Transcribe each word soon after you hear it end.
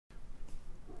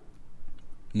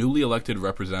Newly elected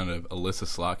Representative Elissa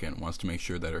Slotkin wants to make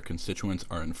sure that her constituents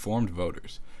are informed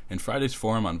voters, and Friday's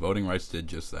forum on voting rights did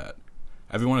just that.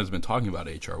 Everyone has been talking about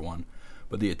H.R. 1,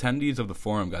 but the attendees of the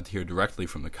forum got to hear directly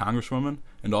from the Congresswoman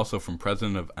and also from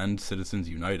President of End Citizens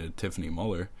United, Tiffany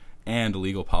Muller, and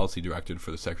Legal Policy Director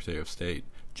for the Secretary of State,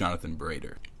 Jonathan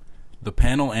Brader. The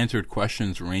panel answered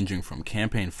questions ranging from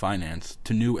campaign finance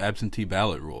to new absentee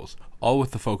ballot rules, all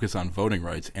with the focus on voting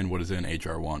rights and what is in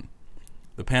H.R. 1.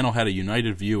 The panel had a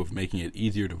united view of making it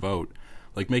easier to vote,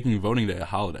 like making voting day a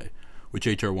holiday, which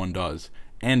H.R. 1 does,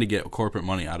 and to get corporate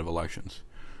money out of elections.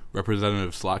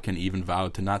 Representative Slotkin even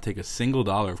vowed to not take a single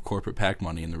dollar of corporate PAC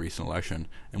money in the recent election,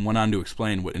 and went on to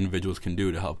explain what individuals can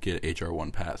do to help get H.R.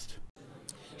 1 passed.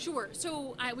 Sure.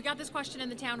 So we got this question in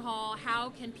the town hall. How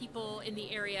can people in the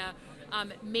area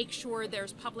make sure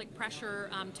there's public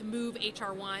pressure to move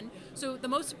H.R. 1? So the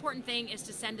most important thing is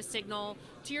to send a signal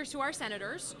to our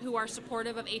senators who are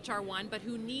supportive of H.R. 1, but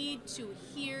who need to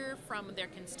hear from their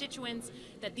constituents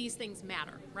that these things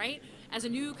matter, right? As a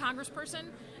new congressperson,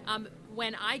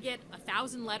 when I get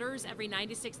 1,000 letters every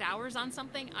 96 hours on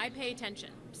something, I pay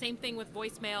attention. Same thing with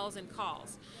voicemails and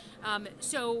calls.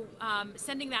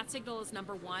 Sending that signal is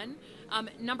number one.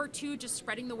 Number two, just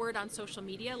spreading the word on social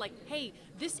media, like, hey,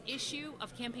 this issue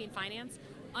of campaign finance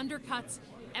undercuts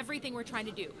everything we're trying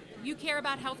to do. You care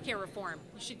about healthcare reform,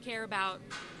 you should care about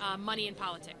money in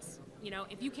politics. You know,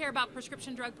 if you care about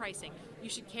prescription drug pricing, you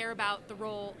should care about the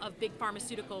role of big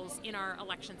pharmaceuticals in our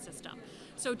election system.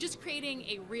 So just creating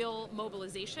a real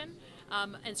mobilization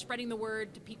and spreading the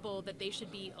word to people that they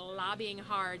should be lobbying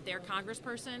hard, their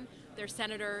congressperson, their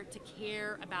senator, to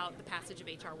care about the passage of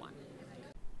H.R. 1.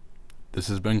 This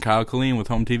has been Kyle Killeen with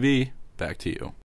HOMTV. Back to you.